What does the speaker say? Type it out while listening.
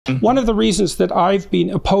one of the reasons that I've been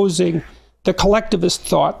opposing the collectivist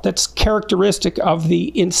thought that's characteristic of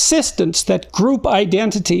the insistence that group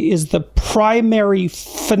identity is the primary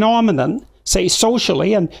phenomenon, say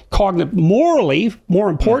socially and morally, more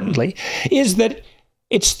importantly, is that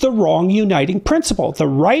it's the wrong uniting principle. The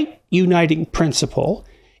right uniting principle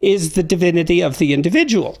is the divinity of the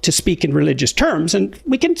individual, to speak in religious terms. And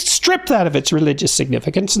we can strip that of its religious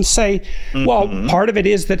significance and say, well, part of it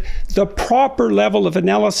is that the proper level of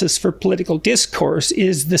analysis for political discourse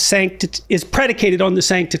is predicated on the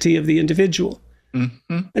sanctity of the individual.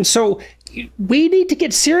 And so we need to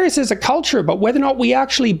get serious as a culture about whether or not we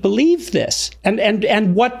actually believe this,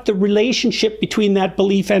 and what the relationship between that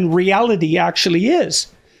belief and reality actually is.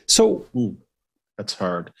 So that's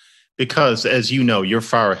hard. Because, as you know, you're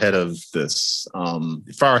far ahead of this,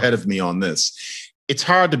 far ahead of me on this. It's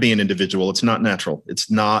hard to be an individual. It's not natural. It's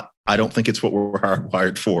not, I don't think it's what we're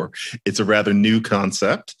hardwired for. It's a rather new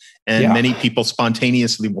concept. And many people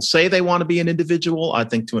spontaneously will say they want to be an individual. I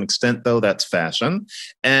think to an extent, though, that's fashion.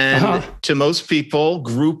 And to most people,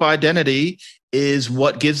 group identity is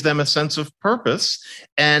what gives them a sense of purpose.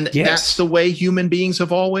 And that's the way human beings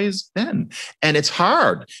have always been. And it's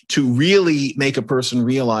hard to really make a person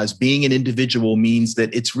realize being an individual means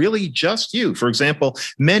that it's really just you. For example,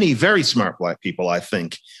 many very smart Black people, I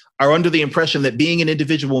think, are under the impression that being an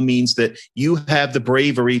individual means that you have the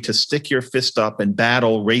bravery to stick your fist up and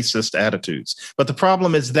battle racist attitudes. But the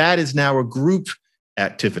problem is that is now a group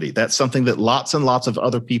activity. That's something that lots and lots of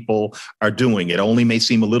other people are doing. It only may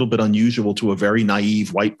seem a little bit unusual to a very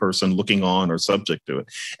naive white person looking on or subject to it.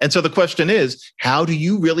 And so the question is, how do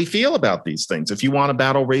you really feel about these things? If you want to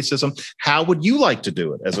battle racism, how would you like to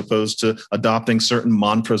do it, as opposed to adopting certain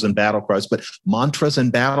mantras and battle cries? But mantras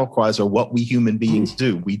and battle cries are what we human beings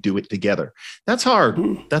do. We do it together. That's hard.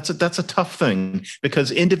 That's a tough thing, because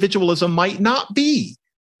individualism might not be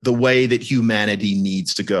the way that humanity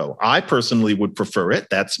needs to go. I personally would prefer it.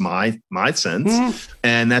 That's my sense.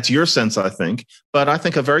 And that's your sense, I think. But I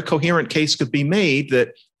think a very coherent case could be made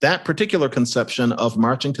that that particular conception of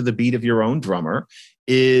marching to the beat of your own drummer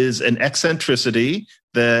is an eccentricity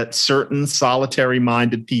that certain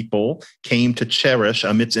solitary-minded people came to cherish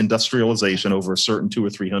amidst industrialization over a certain 200 or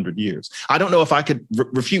 300 years. I don't know if I could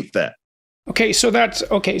refute that.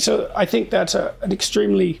 So I think that's an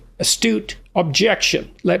extremely astute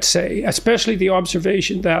objection, let's say, especially the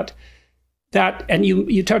observation that and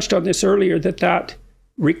you touched on this earlier, that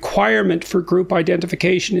requirement for group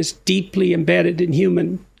identification is deeply embedded in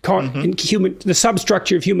the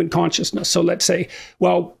substructure of human consciousness. So let's say,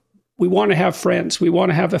 well, we want to have friends, we want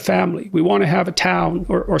to have a family, we want to have a town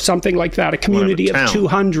or something like that, a community of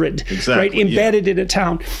 200, right, embedded in a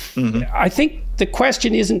town. I think the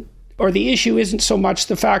question isn't, or the issue isn't so much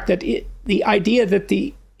the fact that the idea that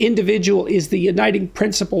the individual is the uniting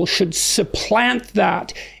principle should supplant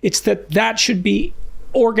that. It's that should be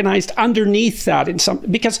organized underneath that in some,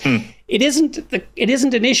 because it isn't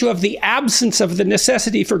an issue of the absence of the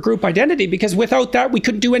necessity for group identity, because without that we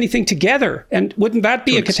couldn't do anything together, and wouldn't that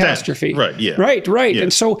be a catastrophe? Right. Yeah. Right. Yeah.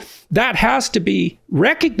 And so that has to be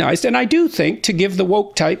recognized. And I do think, to give the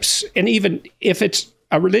woke types, and even if it's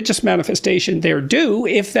a religious manifestation, their due,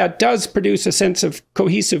 if that does produce a sense of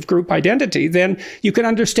cohesive group identity, then you can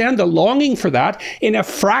understand the longing for that in a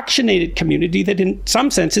fractionated community that in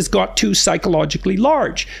some sense got too psychologically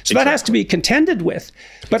large. So that has to be contended with.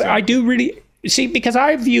 But I do really see, because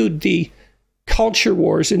I viewed the culture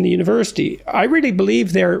wars in the university, I really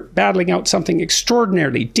believe they're battling out something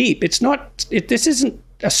extraordinarily deep. This isn't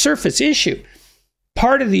a surface issue.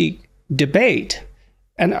 Part of the debate,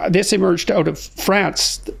 and this emerged out of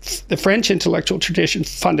France, the French intellectual tradition,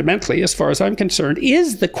 fundamentally, as far as I'm concerned,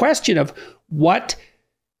 is the question of what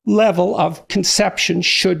level of conception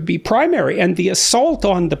should be primary. And the assault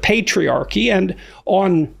on the patriarchy and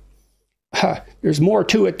on, there's more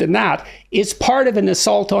to it than that, is part of an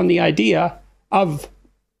assault on the idea of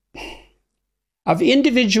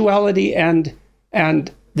individuality and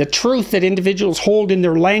the truth that individuals hold in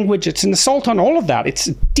their language. It's an assault on all of that. It's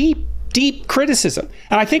deep criticism.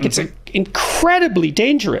 And I think it's incredibly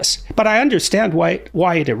dangerous, but I understand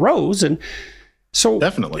why it arose. And so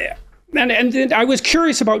definitely. And I was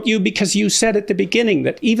curious about you, because you said at the beginning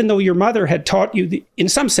that even though your mother had taught you, in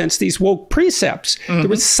some sense, these woke precepts, there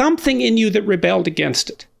was something in you that rebelled against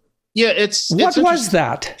it. Yeah, what was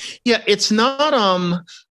that? Yeah, it's not,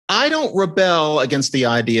 I don't rebel against the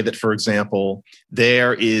idea that, for example,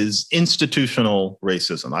 there is institutional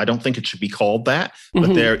racism. I don't think it should be called that,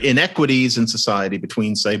 but there are inequities in society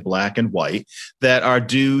between, say, Black and white that are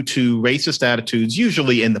due to racist attitudes,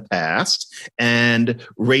 usually in the past, and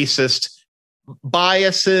racist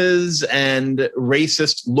biases and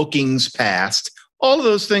racist lookings past. All of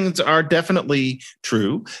those things are definitely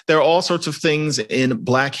true. There are all sorts of things in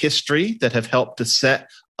Black history that have helped to set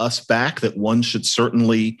us back that one should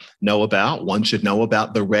certainly know about. One should know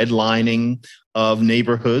about the redlining of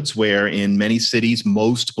neighborhoods where in many cities,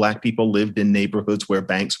 most Black people lived in neighborhoods where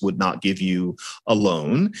banks would not give you a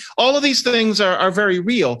loan. All of these things are very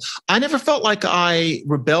real. I never felt like I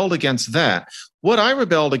rebelled against that. What I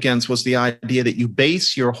rebelled against was the idea that you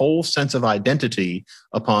base your whole sense of identity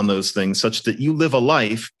upon those things such that you live a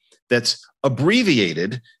life that's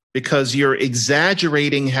abbreviated because you're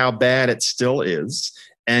exaggerating how bad it still is.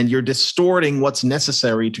 And you're distorting what's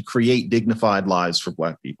necessary to create dignified lives for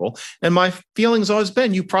Black people. And my feeling's always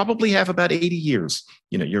been, you probably have about 80 years.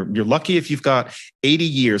 You know, you're lucky if you've got 80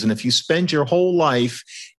 years. And if you spend your whole life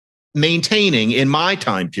maintaining, in my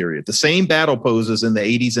time period, the same battle poses in the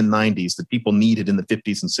 80s and 90s that people needed in the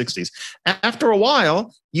 50s and 60s, after a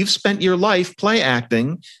while, you've spent your life play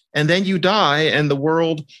acting, and then you die and the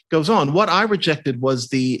world goes on. What I rejected was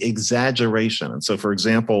the exaggeration. And so, for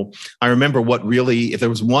example, I remember if there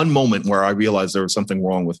was one moment where I realized there was something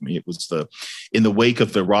wrong with me, it was in the wake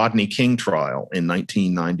of the Rodney King trial in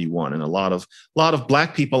 1991. And a lot of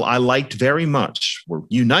Black people I liked very much were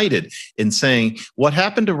united in saying, what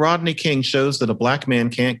happened to Rodney King shows that a Black man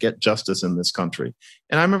can't get justice in this country.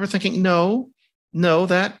 And I remember thinking, no,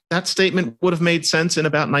 that statement would have made sense in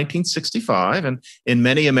about 1965 and in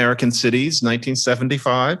many American cities,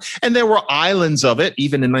 1975. And there were islands of it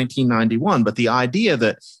even in 1991. But the idea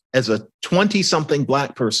that as a 20-something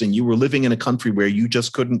Black person, you were living in a country where you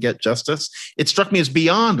just couldn't get justice, it struck me as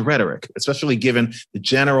beyond rhetoric, especially given the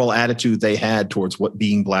general attitude they had towards what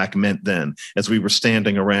being Black meant then, as we were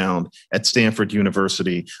standing around at Stanford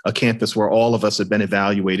University, a campus where all of us had been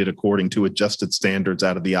evaluated according to adjusted standards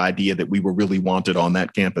out of the idea that we were really wanted on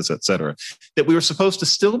that campus, et cetera, that we were supposed to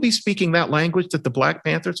still be speaking that language that the Black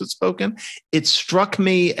Panthers had spoken. It struck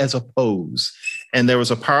me as a pose. And there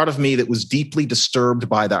was a part of me that was deeply disturbed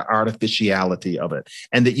by the artificiality of it,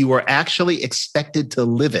 and that you were actually expected to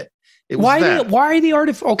live it. Why the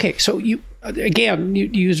art? Okay, so you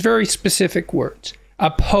use very specific words.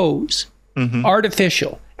 Oppose,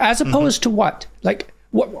 artificial, as opposed to what? Like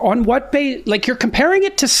on what base? Like you're comparing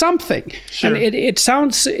it to something, Sure. And it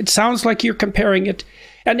sounds like you're comparing it.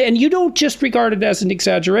 And you don't just regard it as an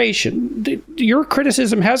exaggeration. Your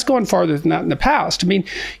criticism has gone farther than that in the past. I mean,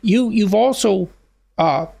 you've also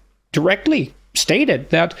directly stated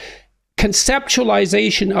that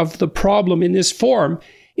conceptualization of the problem in this form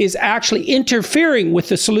is actually interfering with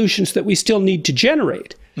the solutions that we still need to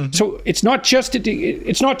generate. So it's not just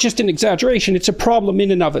an exaggeration; it's a problem in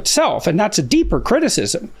and of itself, and that's a deeper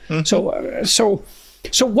criticism. So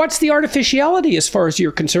what's the artificiality as far as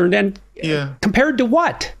you're concerned, and compared to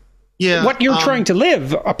what? What you're trying to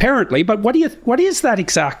live, apparently, but what is that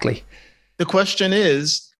exactly? The question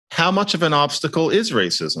is, how much of an obstacle is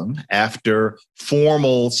racism after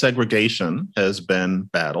formal segregation has been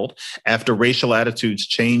battled, after racial attitudes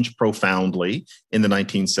changed profoundly in the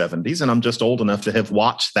 1970s? And I'm just old enough to have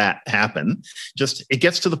watched that happen. It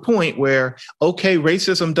gets to the point where, okay,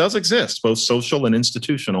 racism does exist, both social and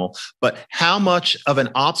institutional, but how much of an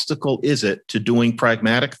obstacle is it to doing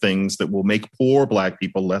pragmatic things that will make poor Black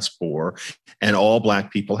people less poor and all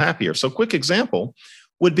Black people happier? So quick example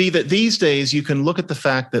would be that these days you can look at the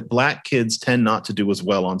fact that Black kids tend not to do as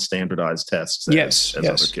well on standardized tests as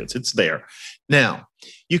other kids. It's there. Now,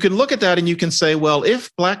 you can look at that and you can say, well,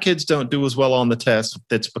 if Black kids don't do as well on the test,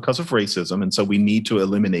 that's because of racism. And so we need to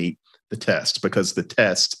eliminate the test because the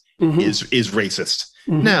test is racist.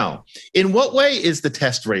 Now, in what way is the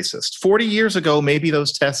test racist? 40 years ago, maybe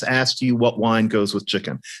those tests asked you what wine goes with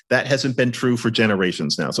chicken. That hasn't been true for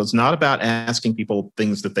generations now. So it's not about asking people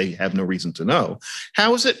things that they have no reason to know.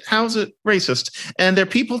 How is it racist? And there are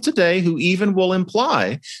people today who even will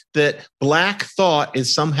imply that Black thought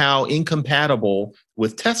is somehow incompatible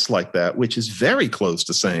with tests like that, which is very close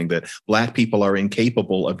to saying that Black people are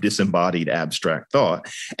incapable of disembodied abstract thought.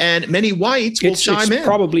 And many whites will chime in. It's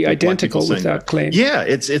probably identical with that claim. Yeah,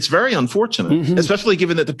 it's very unfortunate, especially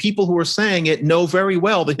given that the people who are saying it know very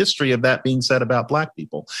well the history of that being said about Black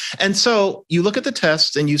people. And so you look at the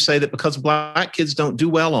tests and you say that because Black kids don't do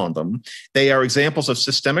well on them, they are examples of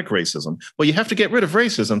systemic racism. Well, you have to get rid of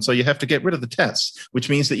racism, so you have to get rid of the tests, which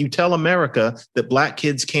means that you tell America that Black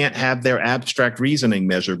kids can't have their abstract reasoning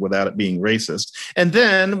measured without it being racist. And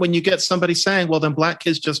then when you get somebody saying, well, then Black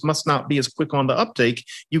kids just must not be as quick on the uptake,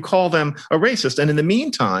 you call them a racist. And in the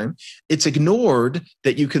meantime, it's ignored hard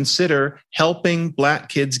that you consider helping Black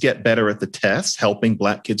kids get better at the test, helping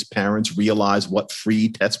Black kids' parents realize what free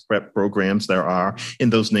test prep programs there are in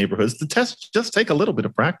those neighborhoods. The tests just take a little bit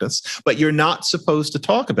of practice, but you're not supposed to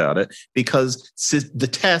talk about it because the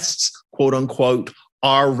tests, quote unquote,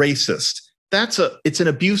 are racist. It's an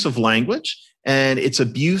abuse of language. And it's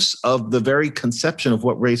abuse of the very conception of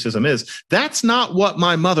what racism is. That's not what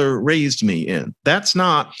my mother raised me in. That's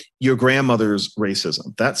not your grandmother's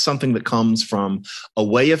racism. That's something that comes from a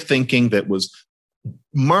way of thinking that was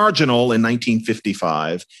marginal in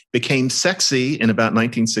 1955, became sexy in about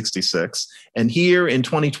 1966, and here in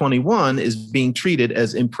 2021 is being treated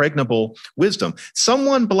as impregnable wisdom.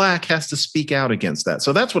 Someone Black has to speak out against that.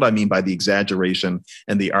 So that's what I mean by the exaggeration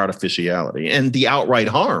and the artificiality and the outright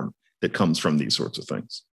harm that comes from these sorts of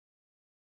things.